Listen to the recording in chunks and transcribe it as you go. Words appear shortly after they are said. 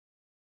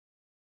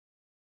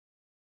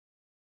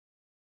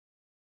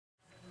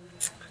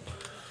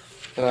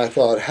And I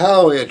thought,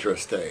 how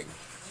interesting.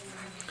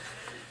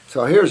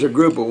 So here's a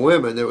group of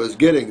women that was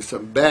getting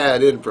some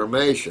bad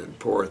information,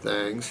 poor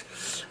things.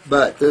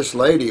 But this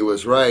lady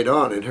was right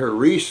on. In her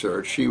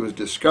research, she was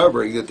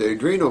discovering that the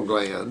adrenal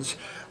glands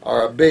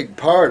are a big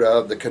part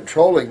of the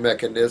controlling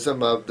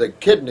mechanism of the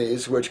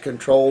kidneys, which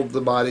control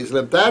the body's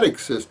lymphatic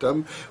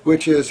system,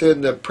 which is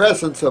in the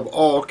presence of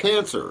all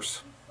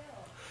cancers.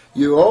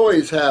 You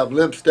always have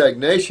lymph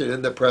stagnation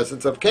in the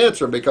presence of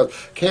cancer because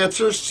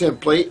cancer is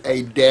simply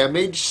a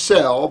damaged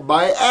cell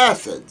by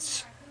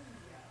acids.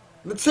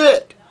 That's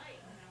it.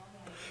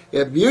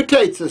 It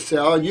mutates the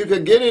cell, and you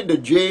can get into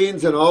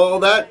genes and all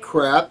that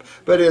crap,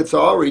 but it's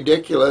all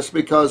ridiculous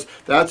because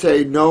that's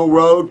a no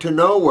road to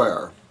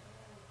nowhere.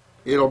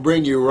 It'll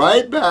bring you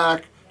right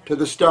back to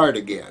the start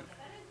again.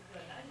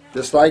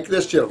 Just like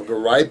this gentleman, go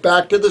right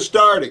back to the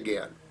start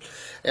again.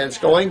 And it's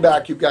going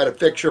back, you've got to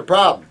fix your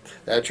problem.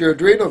 That's your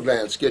adrenal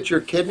glands. Get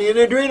your kidney and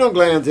adrenal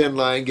glands in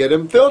line, get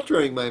them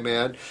filtering, my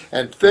man,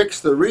 and fix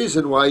the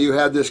reason why you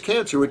had this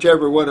cancer,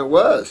 whichever one it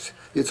was.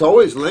 It's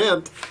always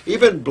lymph.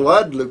 Even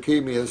blood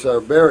leukemias are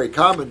very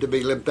common to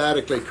be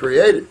lymphatically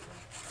created.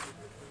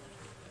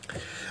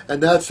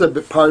 And that's a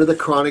part of the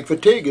chronic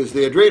fatigue is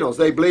the adrenals.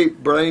 They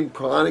blame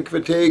chronic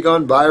fatigue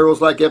on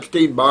virals like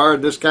Epstein-Barr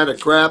and this kind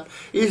of crap.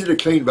 Easy to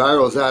clean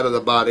virals out of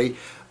the body.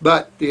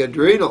 But the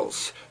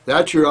adrenals,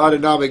 that's your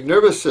autonomic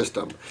nervous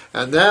system.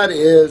 And that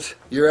is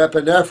your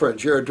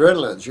epinephrines, your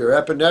adrenalines, your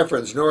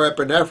epinephrines,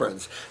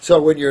 norepinephrines.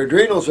 So when your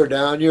adrenals are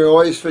down, you're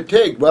always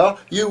fatigued. Well,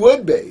 you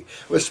would be,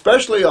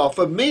 especially off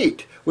of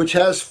meat, which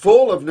has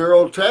full of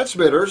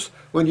neurotransmitters.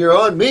 When you're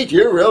on meat,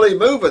 you're really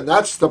moving.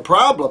 That's the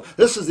problem.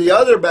 This is the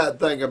other bad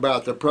thing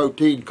about the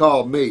protein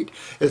called meat.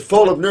 It's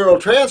full of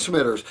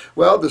neurotransmitters.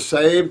 Well, the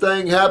same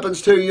thing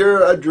happens to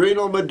your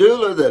adrenal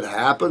medulla that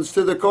happens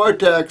to the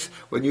cortex.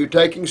 When you're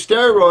taking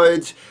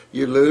steroids,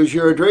 you lose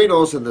your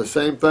adrenals, and the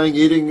same thing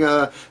eating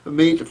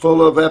meat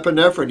full of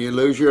epinephrine, you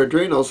lose your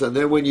adrenals, and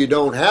then when you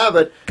don't have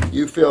it,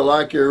 you feel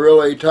like you're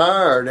really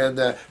tired, and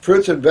the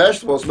fruits and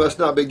vegetables must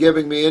not be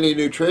giving me any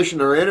nutrition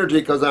or energy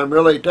because I'm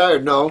really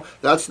tired. No,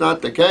 that's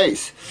not the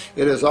case.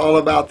 It is all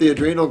about the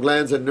adrenal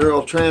glands and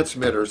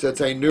neurotransmitters.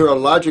 It's a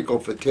neurological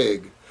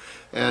fatigue.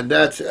 And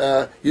that's,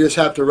 you just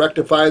have to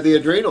rectify the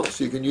adrenals.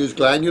 You can use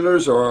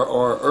glandulars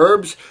or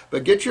herbs,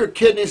 but get your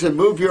kidneys and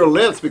move your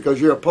lymph because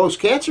you're a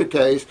post-cancer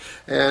case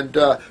and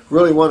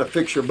really want to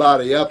fix your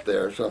body up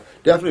there. So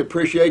definitely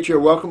appreciate your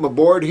welcome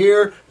aboard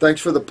here.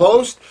 Thanks for the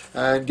post,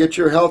 and get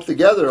your health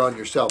together on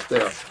yourself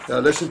there. Now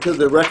listen to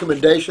the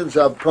recommendations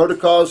of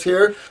protocols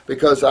here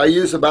because I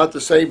use about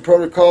the same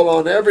protocol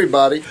on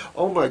everybody.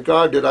 Oh my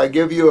God, did I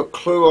give you a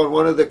clue on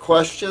one of the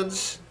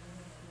questions?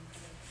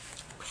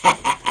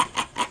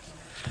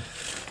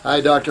 Hi,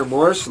 Dr.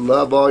 Morris.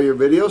 Love all your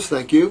videos.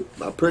 Thank you.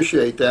 I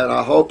appreciate that.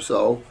 I hope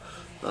so.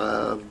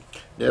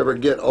 Never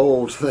get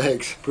old.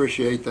 Thanks.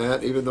 Appreciate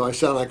that. Even though I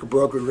sound like a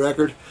broken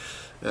record,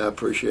 I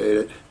appreciate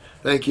it.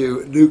 Thank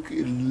you,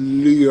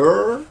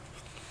 Nuclear.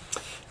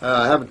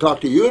 I haven't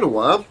talked to you in a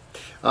while.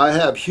 I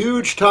have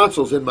huge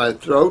tonsils in my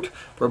throat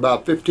for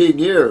about 15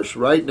 years.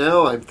 Right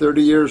now, I'm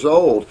 30 years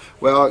old.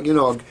 Well, you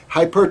know,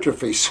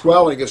 hypertrophy,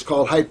 swelling is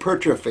called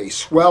hypertrophy,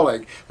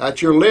 swelling.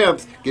 That's your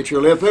lymph. Get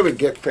your lymph moving.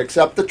 Fix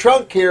up the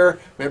trunk here.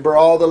 Remember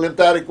all the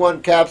lymphatic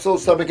 1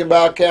 capsules, stomach and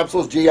bowel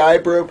capsules, GI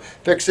brew.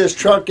 Fix this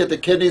trunk, get the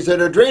kidneys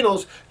and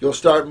adrenals. You'll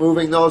start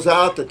moving those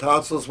out. The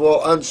tonsils will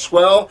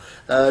unswell,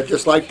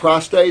 just like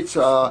prostates,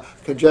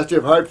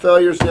 congestive heart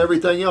failures, and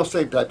everything else,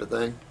 same type of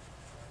thing.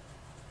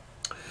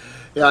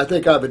 Yeah, I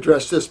think I've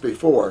addressed this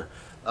before.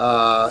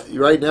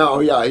 Right now, oh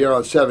yeah, you're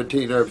on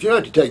 17 herbs. You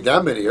don't have to take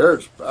that many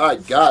herbs, my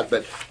God,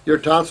 but your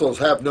tonsils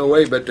have no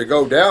way but to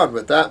go down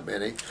with that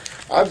many.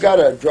 I've got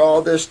to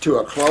draw this to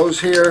a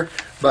close here,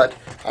 but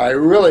I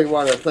really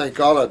want to thank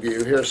all of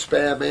you. Here's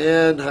Spam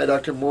Ann. Hi,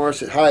 Dr.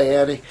 Morris. Hi,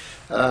 Annie.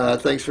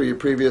 Thanks for your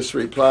previous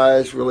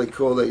replies. Really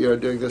cool that you're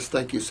doing this.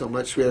 Thank you so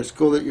much. It's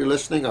cool that you're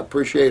listening. I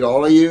appreciate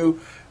all of you.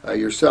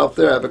 Yourself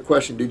there. I have a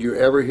question. Did you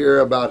ever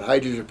hear about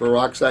hydrogen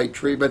peroxide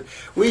treatment?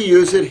 We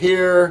use it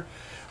here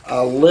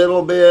a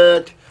little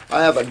bit.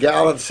 I have a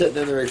gallon sitting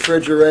in the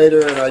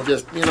refrigerator, and I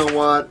just, you know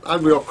what,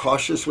 I'm real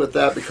cautious with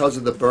that because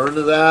of the burn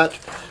of that.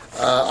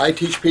 I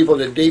teach people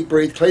to deep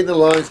breathe, clean the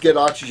lungs, get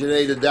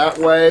oxygenated that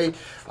way.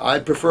 I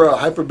prefer a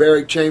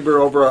hyperbaric chamber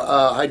over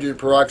hydrogen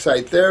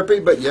peroxide therapy,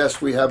 but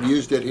yes, we have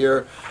used it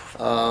here.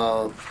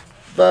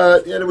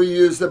 But you know, we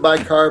use the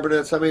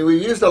bicarbonates. I mean,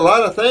 we've used a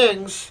lot of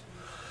things.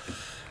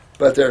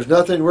 But there's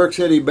nothing works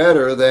any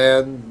better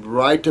than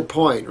right to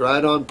point,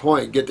 right on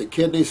point. Get the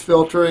kidneys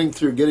filtering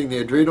through getting the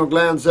adrenal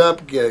glands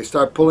up,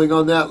 start pulling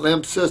on that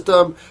lymph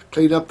system,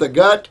 clean up the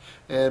gut,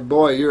 and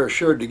boy, you're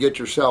assured to get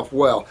yourself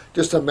well.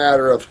 Just a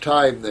matter of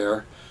time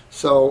there.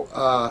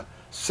 So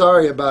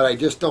sorry about I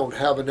just don't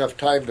have enough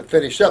time to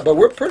finish up, but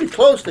we're pretty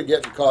close to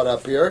getting caught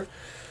up here.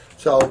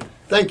 So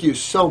thank you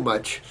so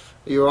much.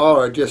 You all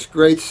are just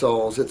great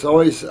souls. It's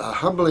always a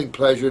humbling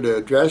pleasure to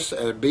address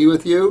and be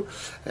with you.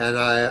 And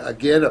I,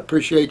 again,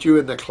 appreciate you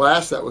in the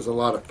class. That was a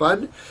lot of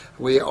fun.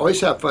 We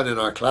always have fun in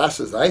our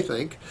classes, I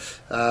think.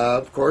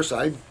 Of course,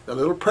 I'm a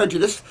little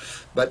prejudiced,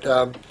 but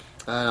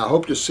I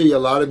hope to see a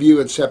lot of you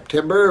in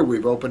September.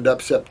 We've opened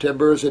up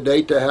September as a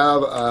date to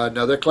have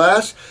another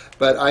class,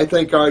 but I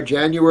think our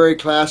January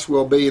class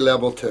will be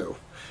level 2.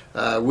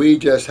 We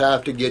just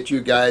have to get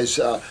you guys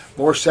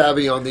more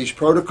savvy on these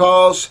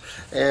protocols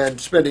and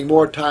spending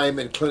more time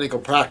in clinical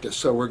practice.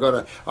 So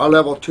our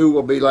level 2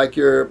 will be like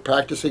you're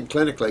practicing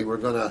clinically. We're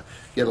going to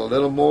get a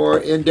little more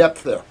in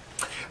depth there.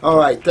 All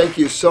right, thank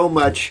you so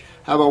much.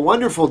 Have a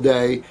wonderful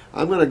day.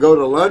 I'm going to go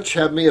to lunch,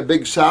 have me a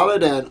big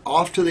salad, and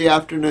off to the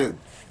afternoon.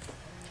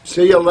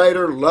 See you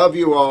later. Love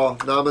you all.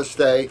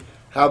 Namaste.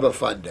 Have a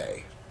fun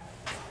day.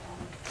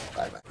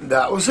 Bye-bye.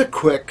 That was a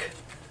quick.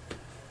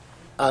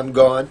 I'm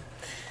gone.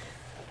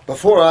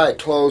 Before I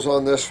close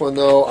on this one,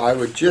 though, I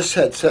would just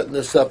had setting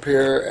this up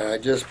here, and I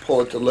just pull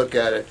it to look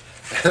at it.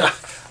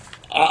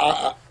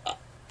 I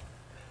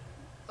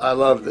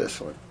love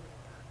this one.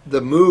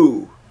 The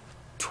Moo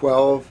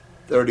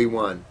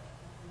 1231.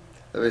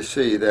 Let me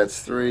see.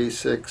 That's 3,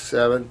 6,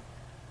 7.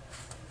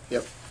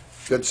 Yep.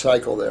 Good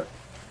cycle there.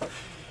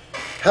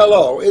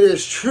 Hello. It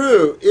is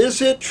true.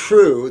 Is it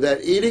true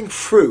that eating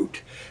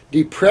fruit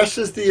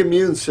depresses the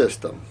immune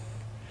system?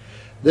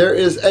 There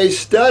is a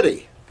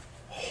study.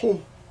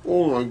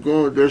 Oh my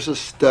God, there's a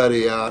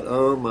study out.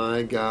 Oh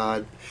my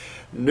God.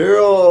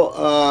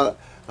 Neutrophilic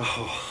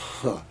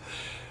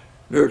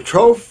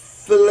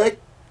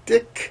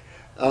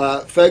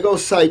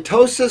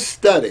phagocytosis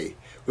study,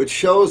 which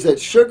shows that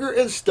sugar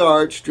and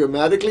starch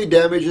dramatically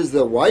damages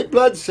the white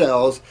blood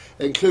cells,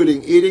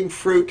 including eating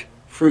fruit,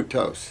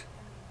 fructose.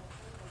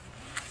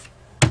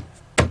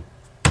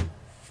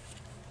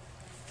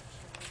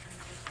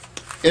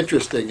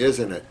 Interesting,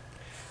 isn't it?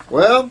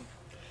 Well,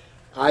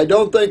 I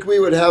don't think we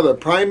would have a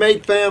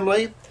primate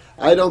family.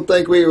 I don't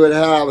think we would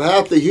have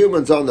half the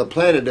humans on the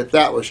planet if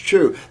that was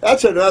true.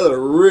 That's another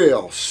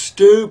real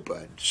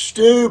stupid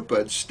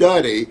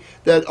study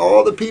that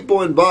all the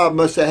people involved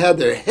must have had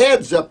their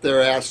heads up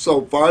their ass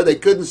so far they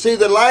couldn't see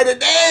the light of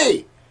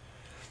day.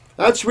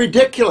 That's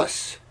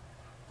ridiculous.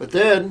 But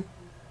then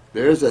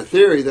there's a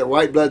theory that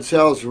white blood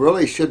cells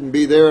really shouldn't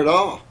be there at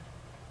all.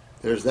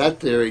 There's that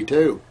theory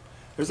too.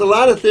 There's a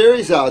lot of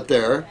theories out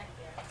there.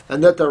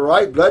 And that the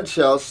white blood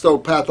cells show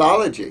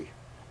pathology.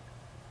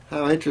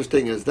 How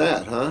interesting is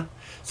that, huh?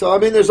 So, I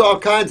mean, there's all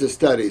kinds of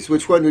studies.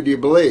 Which one would you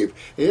believe?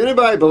 If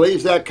anybody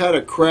believes that kind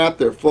of crap,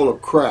 they're full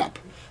of crap.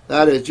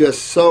 That is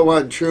just so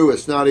untrue,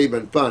 it's not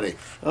even funny.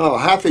 Oh,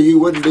 half of you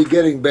wouldn't be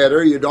getting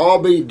better. You'd all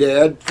be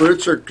dead.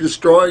 Fruits are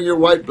destroying your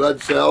white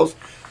blood cells.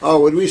 Oh,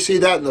 would we see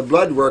that in the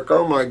blood work?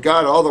 Oh, my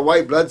God, all the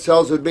white blood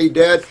cells would be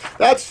dead.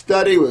 That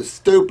study was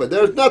stupid.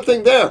 There's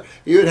nothing there.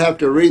 You'd have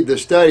to read the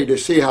study to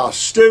see how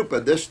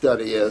stupid this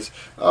study is.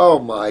 Oh,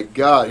 my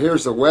God,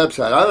 here's the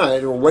website. I'm not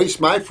even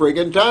waste my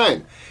friggin'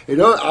 time. You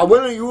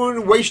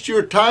wouldn't waste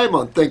your time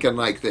on thinking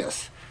like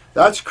this.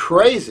 That's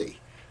crazy.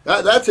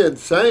 That's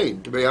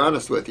insane, to be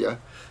honest with you.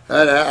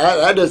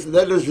 That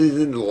isn't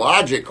even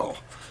logical.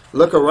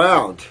 Look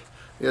around.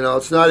 You know,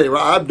 it's not even,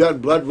 I've done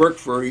blood work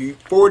for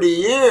 40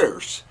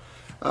 years.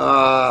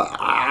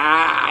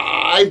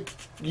 I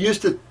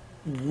used to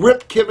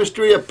rip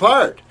chemistry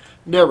apart.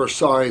 Never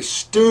saw a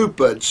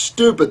stupid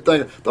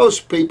thing.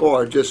 Those people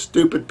are just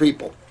stupid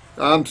people.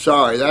 I'm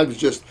sorry.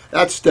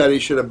 That study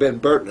should have been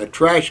burnt in a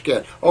trash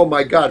can. Oh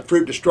my God,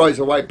 fruit destroys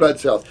the white blood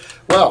cells.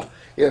 Well,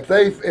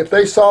 if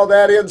they saw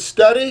that in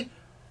study,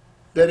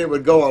 then it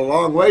would go a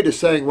long way to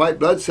saying white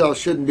blood cells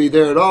shouldn't be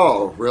there at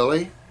all,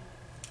 really.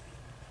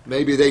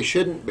 Maybe they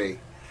shouldn't be.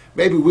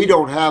 Maybe we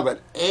don't have an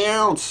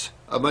ounce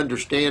of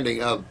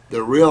understanding of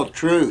the real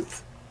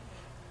truth.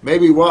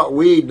 Maybe what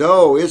we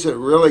know isn't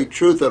really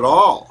truth at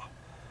all.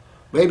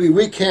 Maybe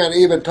we can't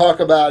even talk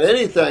about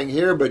anything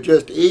here but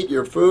just eat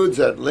your foods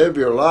and live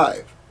your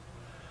life.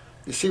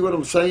 You see what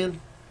I'm saying?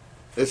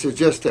 This is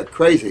just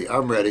crazy.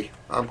 I'm ready.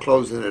 I'm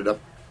closing it up.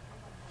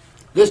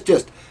 This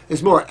just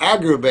is more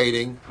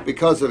aggravating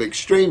because of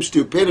extreme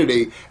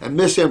stupidity and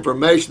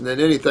misinformation than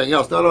anything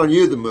else. Not on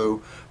you, the Moo,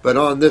 but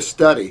on this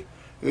study.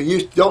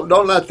 You don't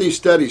let these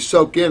studies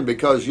soak in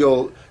because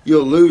you'll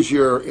lose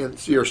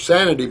your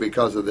sanity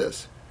because of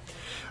this.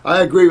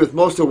 I agree with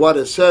most of what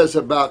it says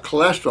about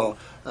cholesterol.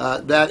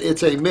 That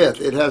it's a myth.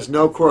 It has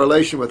no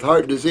correlation with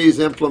heart disease,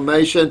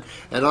 inflammation,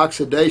 and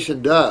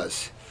oxidation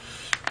does.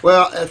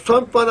 Well,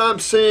 from what I'm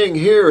seeing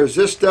here is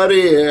this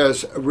study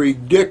is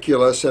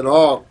ridiculous in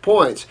all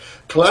points.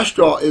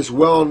 Cholesterol is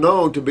well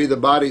known to be the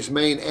body's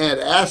main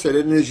antacid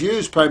and is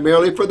used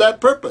primarily for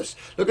that purpose.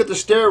 Look at the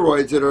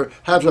steroids that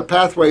have a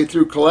pathway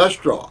through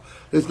cholesterol.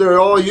 They're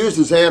all used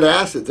as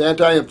antacids,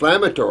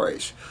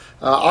 anti-inflammatories.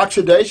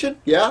 Oxidation,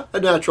 yeah, a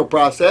natural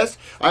process.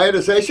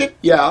 Ionization,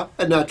 yeah,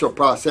 a natural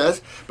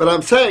process. But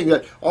I'm saying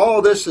that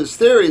all this is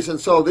theories, and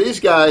so these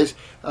guys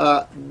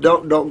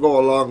don't go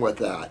along with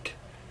that.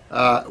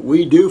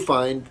 We do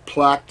find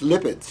plaqued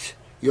lipids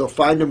You'll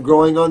find them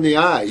growing on the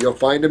eye. You'll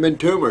find them in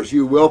tumors.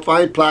 You will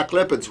find plaque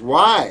lipids.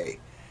 Why?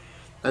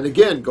 And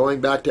again,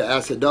 going back to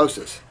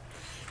acidosis.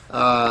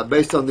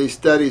 Based on these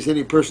studies,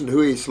 any person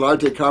who eats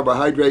largely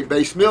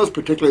carbohydrate-based meals,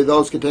 particularly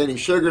those containing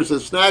sugars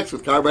and snacks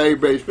with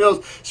carbohydrate-based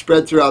meals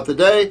spread throughout the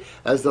day,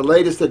 as the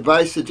latest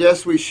advice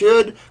suggests we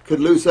should,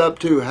 could lose up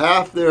to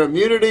half their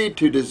immunity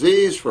to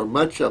disease for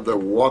much of the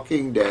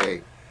walking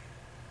day.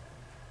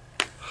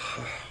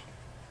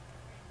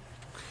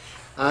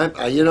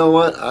 You know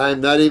what?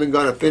 I'm not even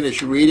going to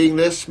finish reading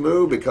this,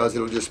 Moo, because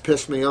it'll just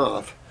piss me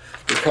off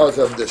because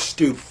of the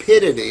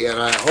stupidity, and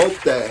I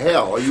hope the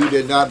hell you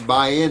did not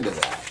buy into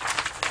that.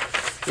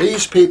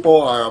 These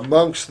people are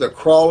amongst the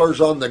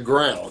crawlers on the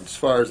ground, as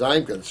far as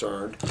I'm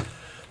concerned.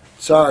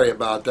 Sorry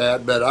about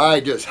that, but I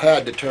just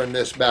had to turn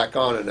this back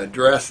on and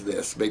address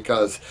this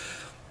because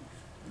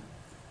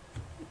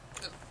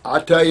I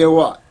tell you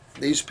what,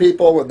 these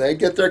people, when they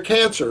get their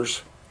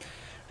cancers,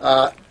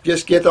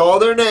 just get all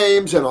their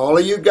names, and all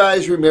of you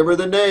guys remember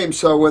the names,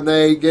 so when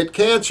they get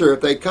cancer,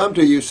 if they come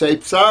to you, say,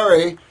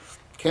 sorry,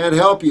 can't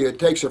help you. It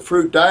takes a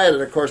fruit diet,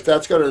 and of course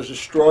that's going to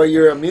destroy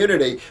your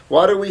immunity.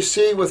 What do we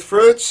see with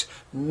fruits?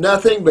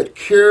 Nothing but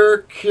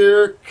cure,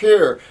 cure,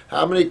 cure.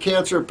 How many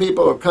cancer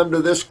people have come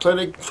to this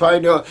clinic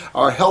trying to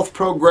our health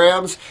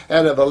programs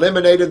and have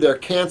eliminated their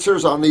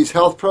cancers on these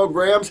health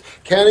programs?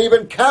 Can't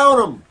even count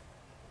them.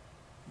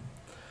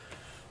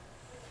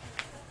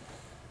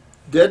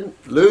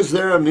 Didn't lose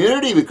their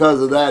immunity because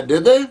of that,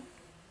 did they?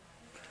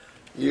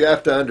 You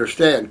have to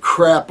understand,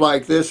 crap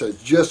like this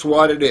is just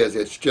what it is.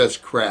 It's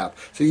just crap.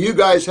 So you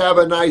guys have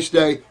a nice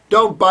day.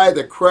 Don't buy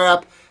the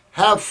crap.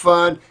 Have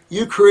fun.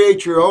 You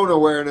create your own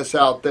awareness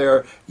out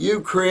there. You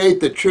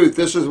create the truth.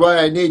 This is why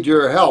I need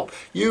your help.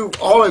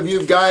 All of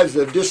you guys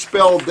have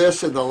dispelled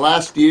this in the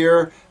last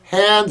year.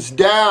 Hands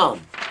down.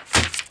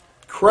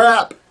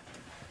 Crap.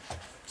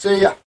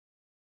 See ya.